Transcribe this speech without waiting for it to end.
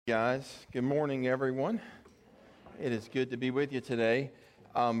Guys, good morning, everyone. It is good to be with you today.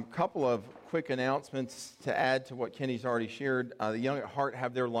 Couple of quick announcements to add to what Kenny's already shared. The Young at Heart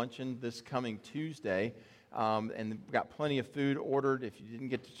have their luncheon this coming Tuesday, and we've got plenty of food ordered. If you didn't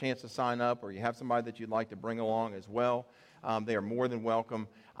get the chance to sign up, or you have somebody that you'd like to bring along as well, they are more than welcome.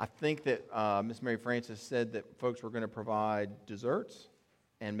 I think that Miss Mary Frances said that folks were going to provide desserts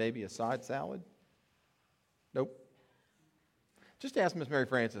and maybe a side salad. Nope. Just ask Miss Mary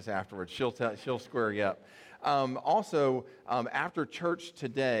Frances afterwards. She'll square you up. Also, after church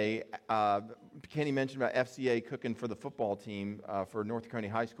today, Kenny mentioned about FCA cooking for the football team for North County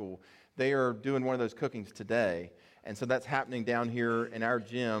High School. They are doing one of those cookings today, and so that's happening down here in our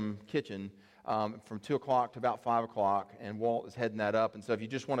gym kitchen from 2 o'clock to about 5 o'clock, and Walt is heading that up. And so if you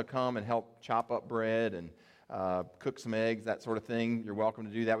just want to come and help chop up bread and cook some eggs, that sort of thing, you're welcome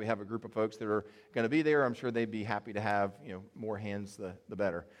to do that. We have a group of folks that are going to be there. I'm sure they'd be happy to have more hands, the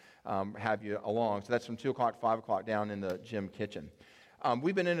better, have you along. So that's from 2 o'clock, 5 o'clock down in the gym kitchen.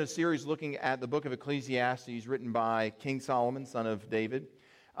 We've been in a series looking at the book of Ecclesiastes written by King Solomon, son of David.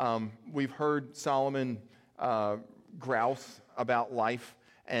 We've heard Solomon grouse about life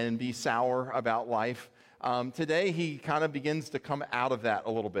and be sour about life. Today he kind of begins to come out of that a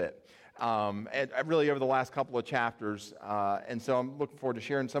little bit. And really over the last couple of chapters, and so I'm looking forward to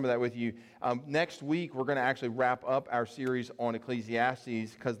sharing some of that with you. Next week, we're going to actually wrap up our series on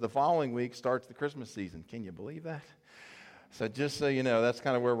Ecclesiastes because the following week starts the Christmas season. Can you believe that? So just so you know, that's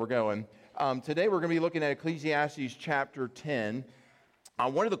kind of where we're going. Today, we're going to be looking at Ecclesiastes chapter 10.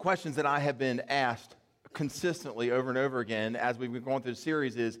 One of the questions that I have been asked consistently over and over again as we've been going through the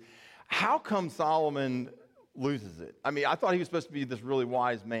series is, how come Solomon loses it? I mean, I thought he was supposed to be this really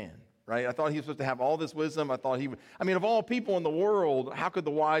wise man. Right? I thought he was supposed to have all this wisdom. Of all people in the world, how could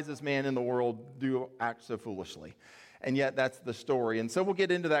the wisest man in the world act so foolishly? And yet that's the story. And so we'll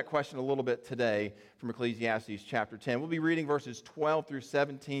get into that question a little bit today from Ecclesiastes chapter 10. We'll be reading verses 12 through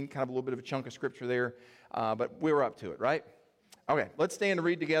 17, kind of a little bit of a chunk of scripture there, but we're up to it, right? Okay, let's stand and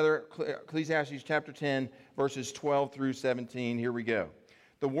read together Ecclesiastes chapter 10, verses 12 through 17. Here we go.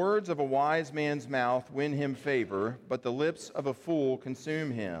 The words of a wise man's mouth win him favor, but the lips of a fool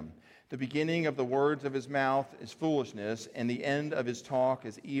consume him. The beginning of the words of his mouth is foolishness, and the end of his talk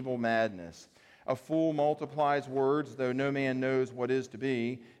is evil madness. A fool multiplies words, though no man knows what is to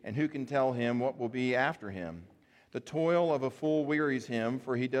be, and who can tell him what will be after him? The toil of a fool wearies him,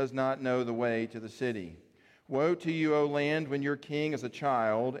 for he does not know the way to the city. Woe to you, O land, when your king is a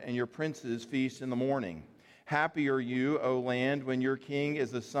child, and your princes feast in the morning. Happy are you, O land, when your king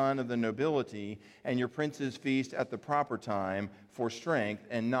is the son of the nobility, and your princes feast at the proper time for strength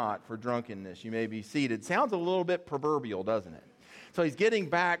and not for drunkenness. You may be seated. Sounds a little bit proverbial, doesn't it? So he's getting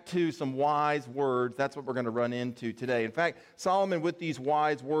back to some wise words. That's what we're going to run into today. In fact, Solomon, with these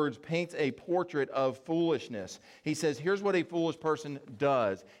wise words, paints a portrait of foolishness. He says, here's what a foolish person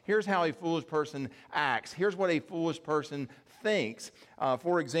does. Here's how a foolish person acts. Here's what a foolish person thinks.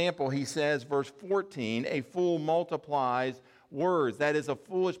 For example, he says, verse 14, a fool multiplies words. That is, a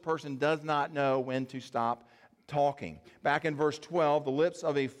foolish person does not know when to stop talking. Back in verse 12, the lips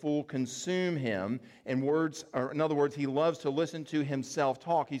of a fool consume him. In other words, he loves to listen to himself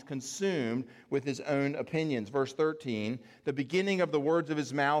talk. He's consumed with his own opinions. Verse 13, the beginning of the words of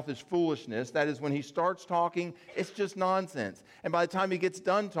his mouth is foolishness. That is, when he starts talking, it's just nonsense. And by the time he gets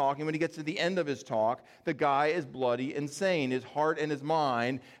done talking, when he gets to the end of his talk, the guy is bloody insane. His heart and his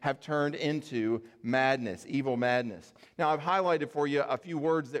mind have turned into madness, evil madness. Now, I've highlighted for you a few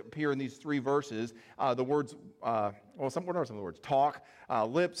words that appear in these three verses. What are some of the words? Talk,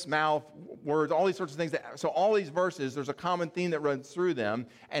 lips, mouth, words, all these sorts of things. So all these verses, there's a common theme that runs through them,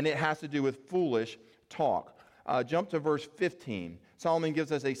 and it has to do with foolish talk. Jump to verse 15. Solomon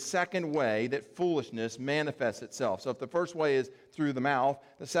gives us a second way that foolishness manifests itself. So if the first way is through the mouth,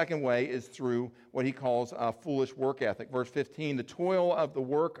 the second way is through what he calls a foolish work ethic. Verse 15, the toil of the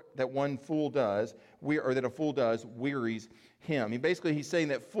work that a fool does wearies him. He's saying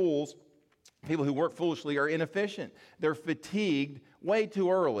that people who work foolishly are inefficient. They're fatigued way too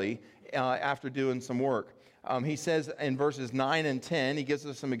early after doing some work. He says in verses 9 and 10, he gives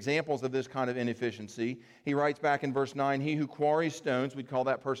us some examples of this kind of inefficiency. He writes back in verse 9, he who quarries stones, we'd call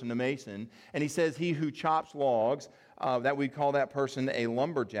that person a mason. And he says he who chops logs, that we'd call that person a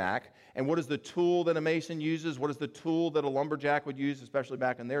lumberjack. And what is the tool that a mason uses? What is the tool that a lumberjack would use, especially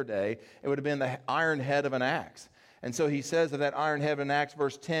back in their day? It would have been the iron head of an axe. And so he says of that iron head of an axe,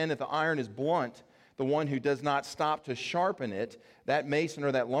 verse 10, if the iron is blunt, the one who does not stop to sharpen it, that mason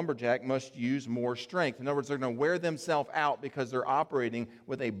or that lumberjack must use more strength. In other words, they're going to wear themselves out because they're operating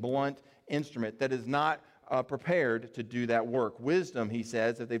with a blunt instrument that is not prepared to do that work. Wisdom, he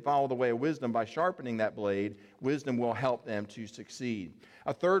says, if they follow the way of wisdom by sharpening that blade, wisdom will help them to succeed.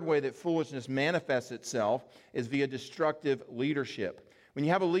 A third way that foolishness manifests itself is via destructive leadership. When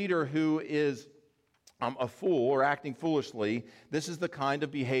you have a leader who is a fool or acting foolishly, this is the kind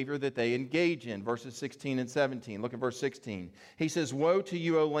of behavior that they engage in. Verses 16 and 17. Look at verse 16. He says, "Woe to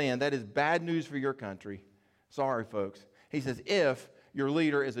you, O land, that is bad news for your country." Sorry, folks. He says, if your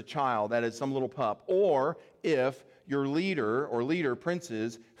leader is a child, that is some little pup, or if your leader or leader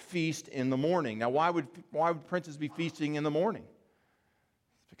princes feast in the morning. Now, why would princes be feasting in the morning?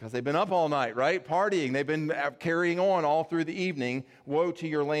 Because they've been up all night, right? Partying. They've been carrying on all through the evening. Woe to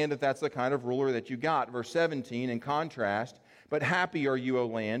your land if that's the kind of ruler that you got. Verse 17, in contrast, "But happy are you, O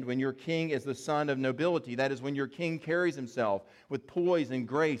land, when your king is the son of nobility." That is, when your king carries himself with poise and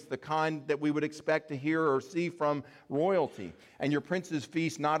grace, the kind that we would expect to hear or see from royalty. "And your princes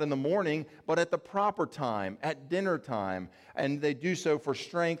feast not in the morning, but at the proper time, at dinner time. And they do so for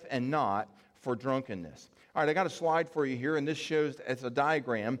strength and not for drunkenness." All right, I got a slide for you here, and this shows as a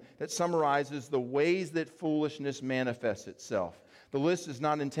diagram that summarizes the ways that foolishness manifests itself. The list is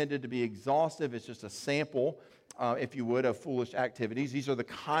not intended to be exhaustive. It's just a sample, if you would, of foolish activities. These are the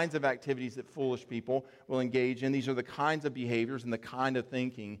kinds of activities that foolish people will engage in. These are the kinds of behaviors and the kind of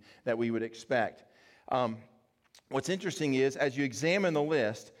thinking that we would expect. What's interesting is, as you examine the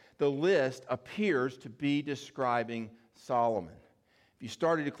list appears to be describing Solomon. If you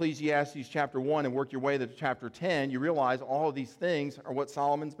started Ecclesiastes chapter 1 and work your way to chapter 10, you realize all of these things are what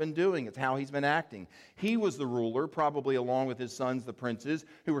Solomon's been doing. It's how he's been acting. He was the ruler, probably along with his sons, the princes,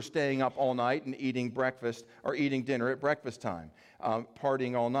 who were staying up all night and eating breakfast or eating dinner at breakfast time,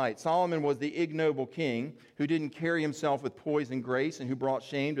 partying all night. Solomon was the ignoble king who didn't carry himself with poise and grace and who brought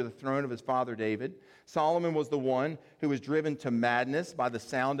shame to the throne of his father David. Solomon was the one who was driven to madness by the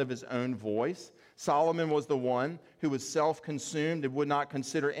sound of his own voice. Solomon was the one who was self-consumed and would not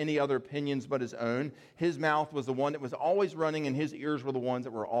consider any other opinions but his own. His mouth was the one that was always running, and his ears were the ones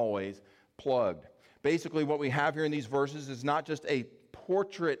that were always plugged. Basically, what we have here in these verses is not just a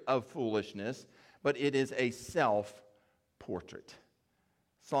portrait of foolishness, but it is a self-portrait.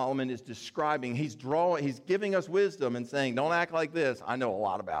 Solomon is describing, he's giving us wisdom and saying, don't act like this. I know a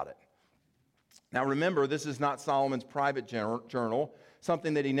lot about it. Now remember, this is not Solomon's private journal,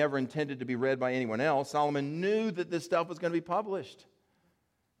 something that he never intended to be read by anyone else. Solomon knew that this stuff was going to be published.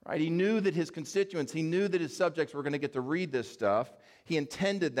 Right? He knew that his constituents, he knew that his subjects were going to get to read this stuff. He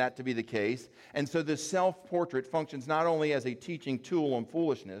intended that to be the case. And so this self-portrait functions not only as a teaching tool on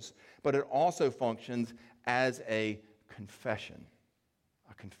foolishness, but it also functions as a confession.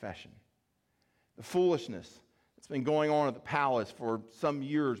 A confession. The foolishness that's been going on at the palace for some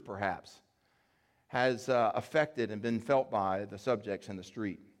years perhaps has affected and been felt by the subjects in the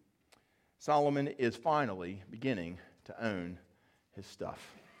street. Solomon is finally beginning to own his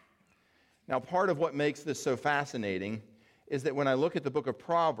stuff. Now, part of what makes this so fascinating is that when I look at the book of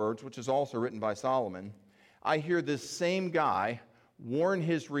Proverbs, which is also written by Solomon, I hear this same guy warn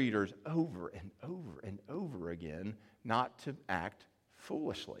his readers over and over and over again not to act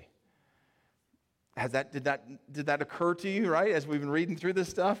foolishly. Did that occur to you, right, as we've been reading through this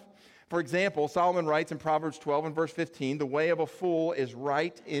stuff? For example, Solomon writes in Proverbs 12 and verse 15, "The way of a fool is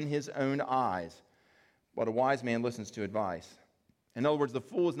right in his own eyes, but a wise man listens to advice." In other words, the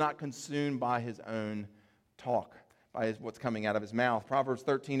fool is not consumed by his own talk, by what's coming out of his mouth. Proverbs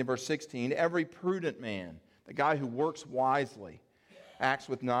 13 and verse 16, "Every prudent man," the guy who works wisely, "acts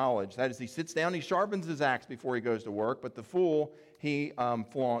with knowledge." That is, he sits down, he sharpens his axe before he goes to work, but the fool, he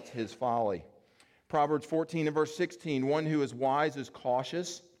flaunts his folly. Proverbs 14 and verse 16, "One who is wise is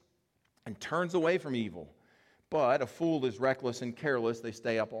cautious and turns away from evil. But a fool is reckless and careless. They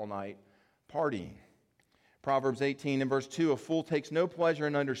stay up all night partying." Proverbs 18 and verse 2, "A fool takes no pleasure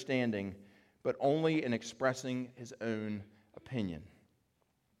in understanding, but only in expressing his own opinion."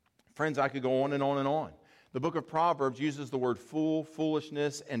 Friends, I could go on and on and on. The book of Proverbs uses the word fool,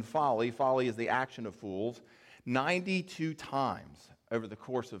 foolishness, and folly. Folly is the action of fools, 92 times over the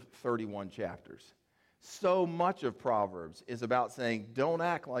course of 31 chapters. So much of Proverbs is about saying, don't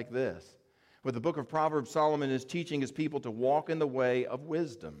act like this. With the book of Proverbs, Solomon is teaching his people to walk in the way of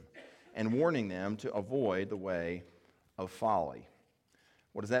wisdom and warning them to avoid the way of folly.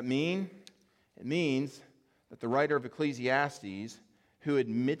 What does that mean? It means that the writer of Ecclesiastes, who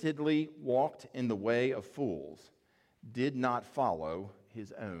admittedly walked in the way of fools, did not follow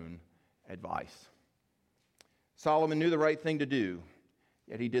his own advice. Solomon knew the right thing to do,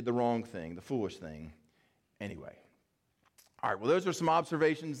 yet he did the wrong thing, the foolish thing, anyway. All right, well, those are some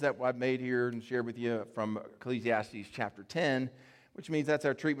observations that I've made here and shared with you from Ecclesiastes chapter 10. which means that's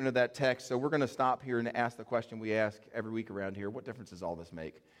our treatment of that text. So we're going to stop here and ask the question we ask every week around here: what difference does all this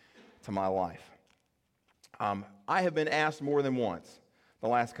make to my life? I have been asked more than once the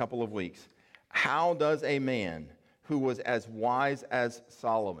last couple of weeks, how does a man who was as wise as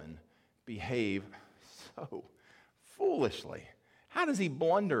Solomon behave so foolishly? How does he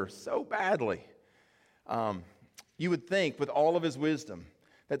blunder so badly? You would think, with all of his wisdom,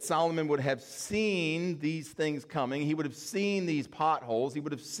 that Solomon would have seen these things coming. He would have seen these potholes. He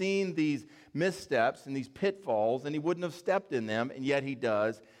would have seen these missteps and these pitfalls, and he wouldn't have stepped in them, and yet he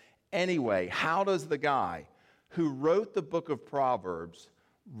does. Anyway, how does the guy who wrote the book of Proverbs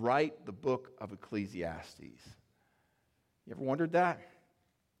write the book of Ecclesiastes? You ever wondered that?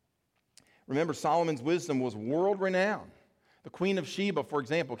 Remember, Solomon's wisdom was world-renowned. The Queen of Sheba, for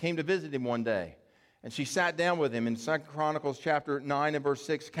example, came to visit him one day, and she sat down with him. In 2 Chronicles chapter 9 and verse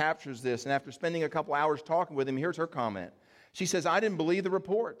 6 captures this, and after spending a couple hours talking with him, here's her comment. She says, "I didn't believe the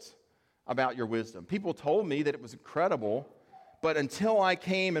reports about your wisdom. People told me that it was incredible, but until I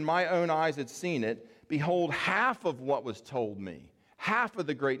came and my own eyes had seen it, behold, half of what was told me, half of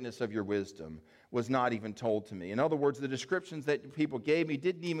the greatness of your wisdom was not even told to me." In other words, the descriptions that people gave me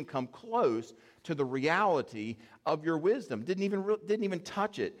didn't even come close to the reality of your wisdom. Didn't even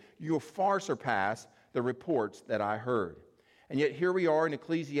touch it. You far surpass the reports that I heard. And yet here we are in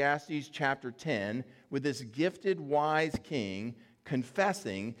Ecclesiastes chapter 10 with this gifted, wise king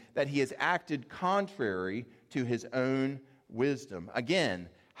confessing that he has acted contrary to his own wisdom. Again,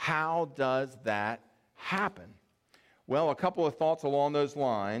 how does that happen? Well, a couple of thoughts along those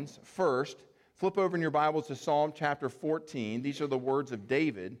lines. First, flip over in your Bibles to Psalm chapter 14. These are the words of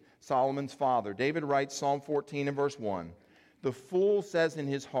David, Solomon's father. David writes Psalm 14 and verse 1. "The fool says in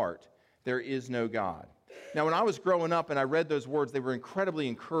his heart, there is no God." Now, when I was growing up and I read those words, they were incredibly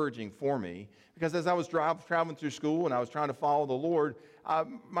encouraging for me, because as I was traveling through school and I was trying to follow the Lord,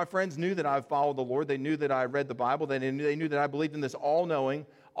 my friends knew that I followed the Lord. They knew that I read the Bible. They knew that I believed in this all-knowing,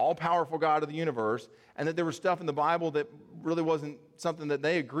 all-powerful God of the universe, and that there was stuff in the Bible that really wasn't something that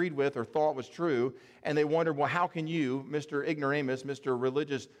they agreed with or thought was true. And they wondered, well, how can you, Mr. Ignoramus, Mr.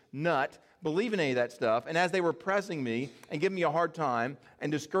 Religious Nut, believe in any of that stuff? And as they were pressing me and giving me a hard time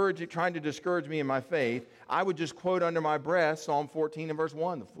and trying to discourage me in my faith, I would just quote under my breath Psalm 14 and verse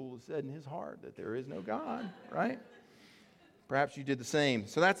 1. "The fool has said in his heart that there is no God," right? Perhaps you did the same.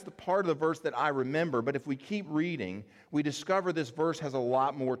 So that's the part of the verse that I remember. But if we keep reading, we discover this verse has a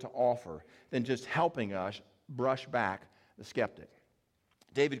lot more to offer than just helping us brush back the skeptic.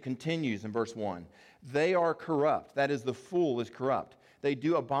 David continues in verse 1. "They are corrupt." That is, the fool is corrupt. "They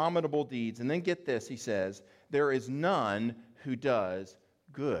do abominable deeds." And then get this, he says, "There is none who does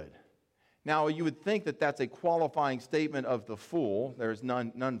good." Now, you would think that that's a qualifying statement of the fool. There's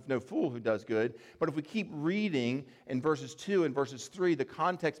no fool who does good. But if we keep reading in verses 2 and verses 3, the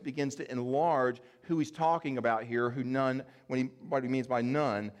context begins to enlarge who he's talking about here, what he means by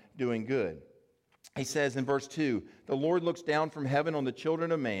none doing good. He says in verse 2, "The Lord looks down from heaven on the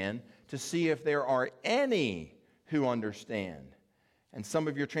children of man to see if there are any who understand." And some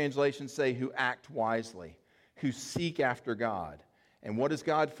of your translations say who act wisely, who seek after God. And what does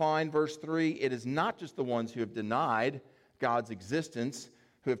God find? Verse 3, "It is not just the ones who have denied God's existence,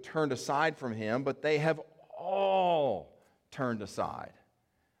 who have turned aside from him, but they have all turned aside."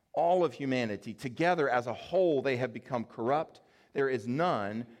 All of humanity, together as a whole, they have become corrupt. There is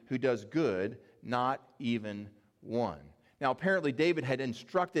none who does good, not even one. Now, apparently, David had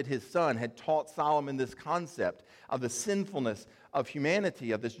instructed his son, had taught Solomon this concept of the sinfulness of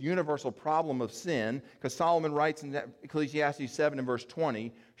humanity, of this universal problem of sin, because Solomon writes in Ecclesiastes 7 and verse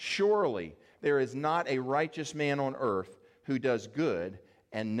 20, "Surely there is not a righteous man on earth who does good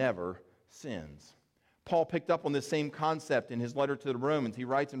and never sins." Paul picked up on this same concept in his letter to the Romans. He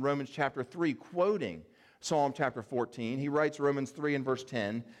writes in Romans chapter 3, quoting Psalm chapter 14, he writes Romans 3 and verse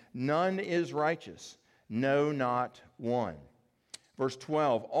 10, "None is righteous, no, not one." Verse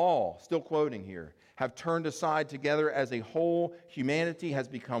 12, "All," still quoting here, "have turned aside together as a whole. Humanity has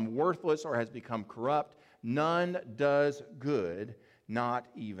become worthless," or has become corrupt. "None does good, not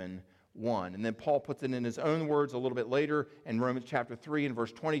even one." And then Paul puts it in his own words a little bit later in Romans chapter 3 and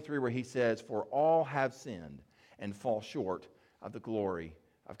verse 23, where he says, "For all have sinned and fall short of the glory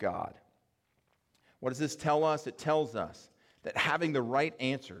of God." What does this tell us? It tells us that having the right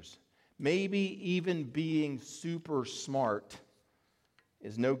answers, maybe even being super smart,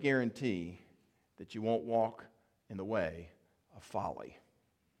 is no guarantee that you won't walk in the way of folly.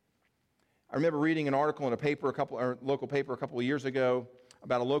 I remember reading an article in a local paper a couple of years ago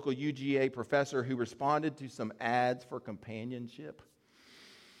about a local UGA professor who responded to some ads for companionship.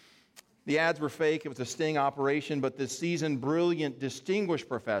 The ads were fake. It was a sting operation, but this seasoned, brilliant, distinguished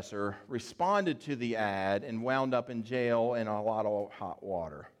professor responded to the ad and wound up in jail in a lot of hot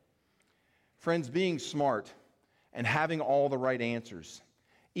water. Friends, being smart and having all the right answers,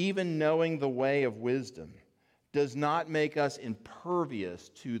 even knowing the way of wisdom, does not make us impervious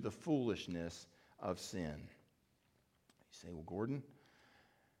to the foolishness of sin. You say, well, Gordon,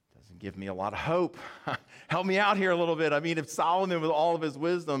 doesn't give me a lot of hope. Help me out here a little bit. I mean, if Solomon, with all of his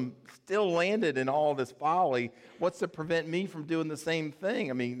wisdom, still landed in all this folly, what's to prevent me from doing the same thing?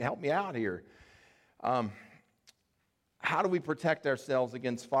 I mean, help me out here. How do we protect ourselves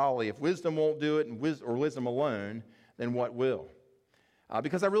against folly? If wisdom won't do it, or wisdom alone, then what will?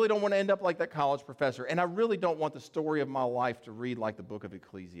 Because I really don't want to end up like that college professor, and I really don't want the story of my life to read like the book of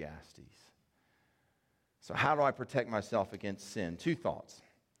Ecclesiastes. So how do I protect myself against sin? Two thoughts.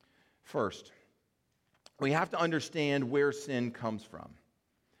 First, we have to understand where sin comes from.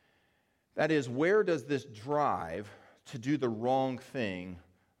 That is, where does this drive to do the wrong thing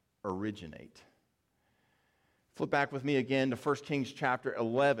originate? Flip back with me again to 1 Kings chapter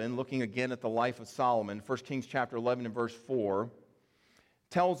 11, looking again at the life of Solomon. 1 Kings chapter 11 and verse 4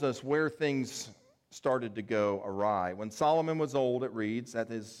 tells us where things started to go awry. When Solomon was old, it reads,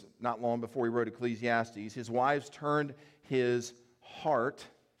 that is not long before he wrote Ecclesiastes, his wives turned his heart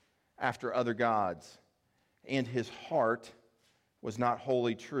after other gods, and his heart was not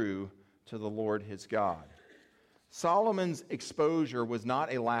wholly true to the Lord his God. Solomon's exposure was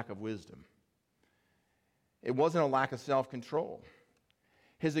not a lack of wisdom. It wasn't a lack of self-control.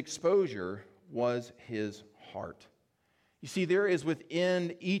 His exposure was his heart. You see, there is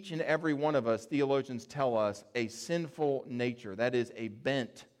within each and every one of us, theologians tell us, a sinful nature. That is, a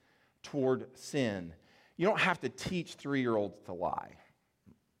bent toward sin. You don't have to teach 3-year-olds to lie.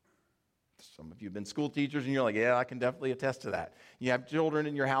 Some of you have been school teachers, and you're like, yeah, I can definitely attest to that. You have children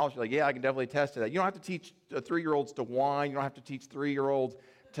in your house, you're like, yeah, I can definitely attest to that. You don't have to teach 3-year-olds to whine. You don't have to teach 3-year-olds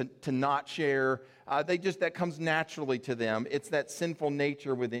to not share. That comes naturally to them. It's that sinful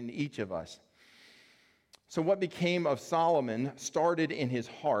nature within each of us. So what became of Solomon started in his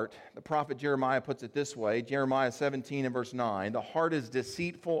heart. The prophet Jeremiah puts it this way, Jeremiah 17 and verse 9, the heart is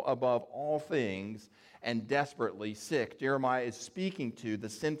deceitful above all things and desperately sick. Jeremiah is speaking to the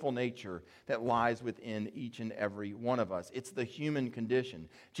sinful nature that lies within each and every one of us. It's the human condition.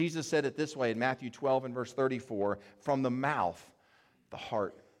 Jesus said it this way in Matthew 12 and verse 34, from the mouth, the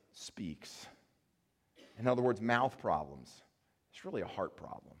heart speaks. In other words, mouth problems. It's really a heart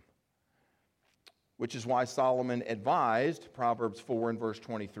problem. Which is why Solomon advised, Proverbs 4 and verse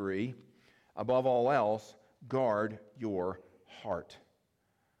 23, above all else, guard your heart.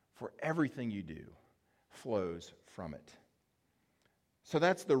 For everything you do flows from it. So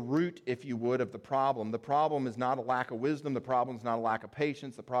that's the root, if you would, of the problem. The problem is not a lack of wisdom. The problem is not a lack of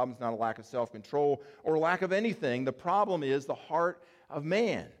patience. The problem is not a lack of self-control or a lack of anything. The problem is the heart of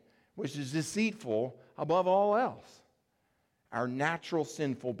man, which is deceitful above all else. Our natural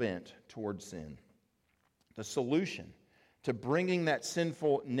sinful bent towards sin. The solution to bringing that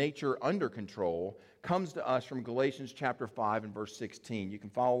sinful nature under control comes to us from Galatians chapter 5 and verse 16. You can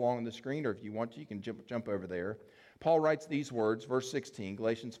follow along on the screen, or if you want to, you can jump over there. Paul writes these words, verse 16,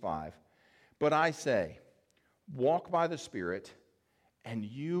 Galatians 5. But I say, walk by the Spirit, and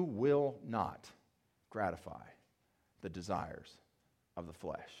you will not gratify the desires of the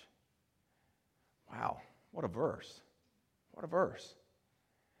flesh. Wow, what a verse. What a verse.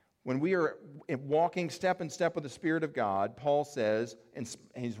 When we are walking step in step with the Spirit of God, Paul says, and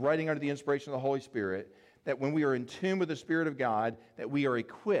he's writing under the inspiration of the Holy Spirit, that when we are in tune with the Spirit of God, that we are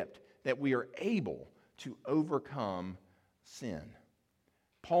equipped, that we are able to overcome sin.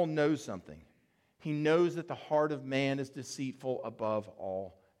 Paul knows something. He knows that the heart of man is deceitful above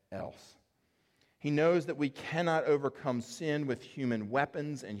all else. He knows that we cannot overcome sin with human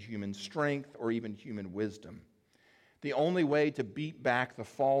weapons and human strength or even human wisdom. The only way to beat back the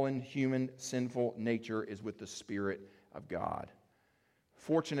fallen human sinful nature is with the Spirit of God.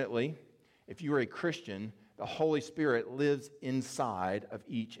 Fortunately, if you are a Christian, the Holy Spirit lives inside of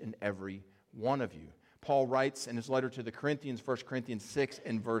each and every one of you. Paul writes in his letter to the Corinthians, 1 Corinthians 6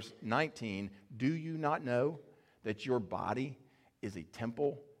 and verse 19, do you not know that your body is a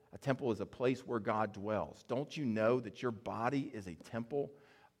temple? A temple is a place where God dwells. Don't you know that your body is a temple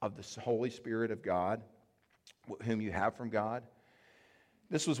of the Holy Spirit of God, whom you have from God?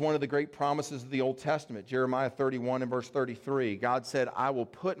 This was one of the great promises of the Old Testament. Jeremiah 31 and verse 33. God said, I will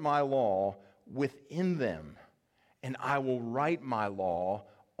put my law within them, and I will write my law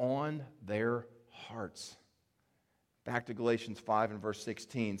on their hearts. Back to Galatians 5 and verse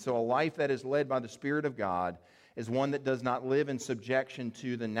 16. So a life that is led by the Spirit of God is one that does not live in subjection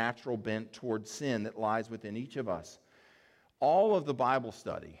to the natural bent towards sin that lies within each of us. All of the Bible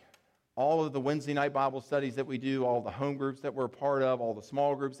study, all of the Wednesday night Bible studies that we do, all the home groups that we're a part of, all the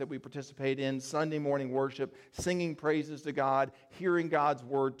small groups that we participate in, Sunday morning worship, singing praises to God, hearing God's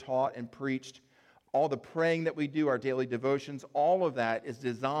word taught and preached, all the praying that we do, our daily devotions, all of that is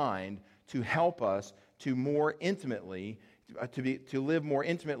designed to help us to more intimately, to live more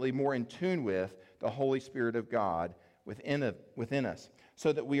intimately, more in tune with the Holy Spirit of God within us,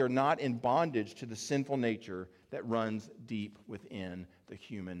 so that we are not in bondage to the sinful nature that runs deep within the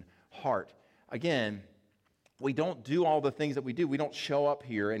human heart. Again, we don't do all the things that we do. We don't show up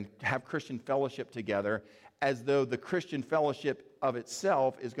here and have Christian fellowship together as though the Christian fellowship of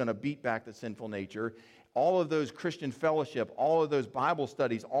itself is going to beat back the sinful nature. All of those Christian fellowship, all of those Bible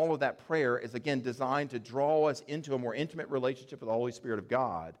studies, all of that prayer is again designed to draw us into a more intimate relationship with the Holy Spirit of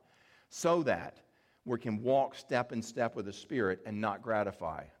God so that we can walk step in step with the Spirit and not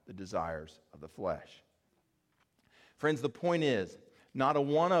gratify the desires of the flesh. Friends, the point is, not a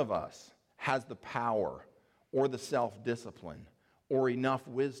one of us has the power or the self-discipline or enough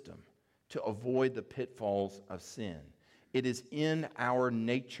wisdom to avoid the pitfalls of sin. It is in our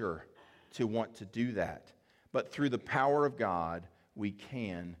nature to want to do that. But through the power of God, we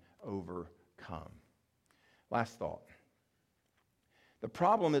can overcome. Last thought. The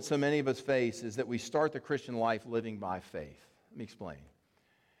problem that so many of us face is that we start the Christian life living by faith. Let me explain.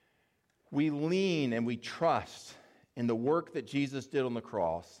 We lean and we trust in the work that Jesus did on the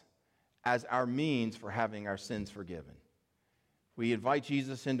cross as our means for having our sins forgiven. We invite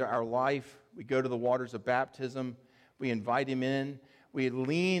Jesus into our life. We go to the waters of baptism. We invite him in. We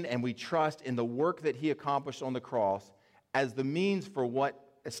lean and we trust in the work that he accomplished on the cross as the means for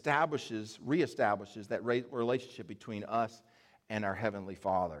what reestablishes that relationship between us and our Heavenly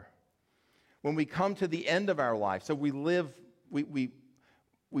Father. When we come to the end of our life, so we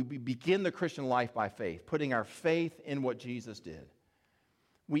begin the Christian life by faith, putting our faith in what Jesus did.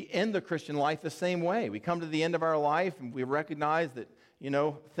 We end the Christian life the same way. We come to the end of our life and we recognize that,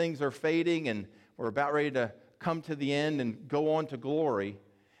 things are fading and we're about ready to come to the end and go on to glory.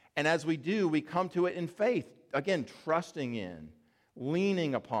 And as we do, we come to it in faith, again, trusting in,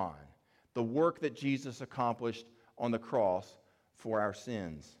 leaning upon the work that Jesus accomplished on the cross for our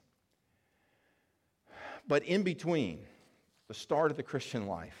sins. But in between the start of the Christian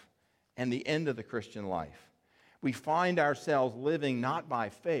life and the end of the Christian life, we find ourselves living not by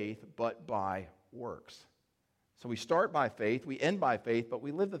faith, but by works. So we start by faith, we end by faith, but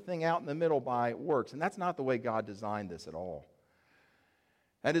we live the thing out in the middle by works. And that's not the way God designed this at all.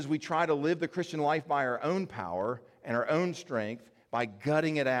 That is, we try to live the Christian life by our own power and our own strength, by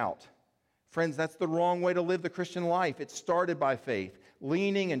gutting it out. Friends, that's the wrong way to live the Christian life. It started by faith,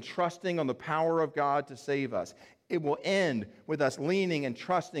 leaning and trusting on the power of God to save us. It will end with us leaning and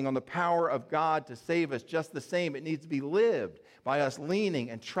trusting on the power of God to save us just the same. It needs to be lived by us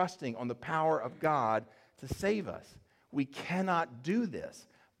leaning and trusting on the power of God to save us. We cannot do this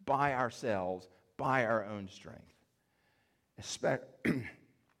by ourselves, by our own strength.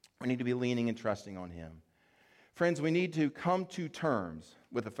 We need to be leaning and trusting on him. Friends, we need to come to terms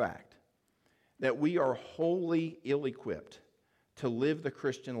with the fact that we are wholly ill-equipped to live the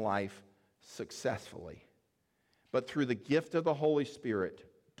Christian life successfully. But through the gift of the Holy Spirit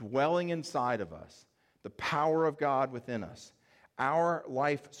dwelling inside of us, the power of God within us, our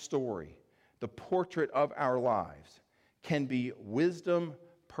life story, the portrait of our lives, can be wisdom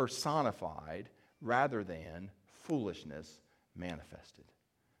personified rather than foolishness manifested.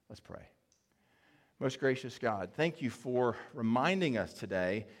 Let's pray. Most gracious God, thank you for reminding us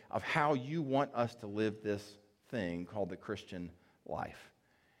today of how you want us to live this thing called the Christian life.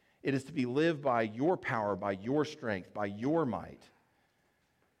 It is to be lived by your power, by your strength, by your might.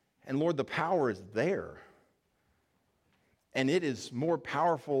 And Lord, the power is there. And it is more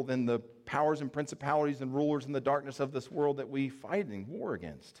powerful than the powers and principalities and rulers in the darkness of this world that we fight in war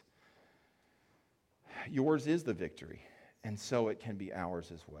against. Yours is the victory, and so it can be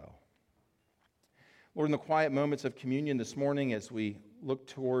ours as well. Lord, in the quiet moments of communion this morning, as we look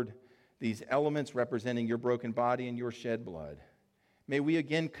toward these elements representing your broken body and your shed blood, may we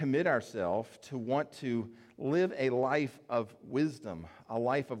again commit ourselves to want to live a life of wisdom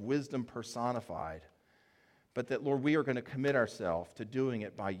personified. But that, Lord, we are going to commit ourselves to doing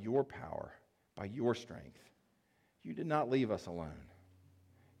it by your power, by your strength. You did not leave us alone.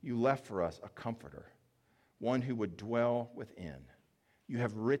 You left for us a comforter, one who would dwell within. You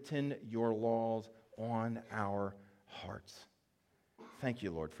have written your laws on our hearts. Thank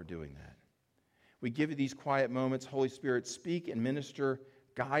you, Lord, for doing that. We give you these quiet moments. Holy Spirit, speak and minister,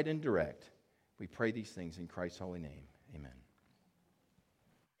 guide and direct. We pray these things in Christ's holy name. Amen.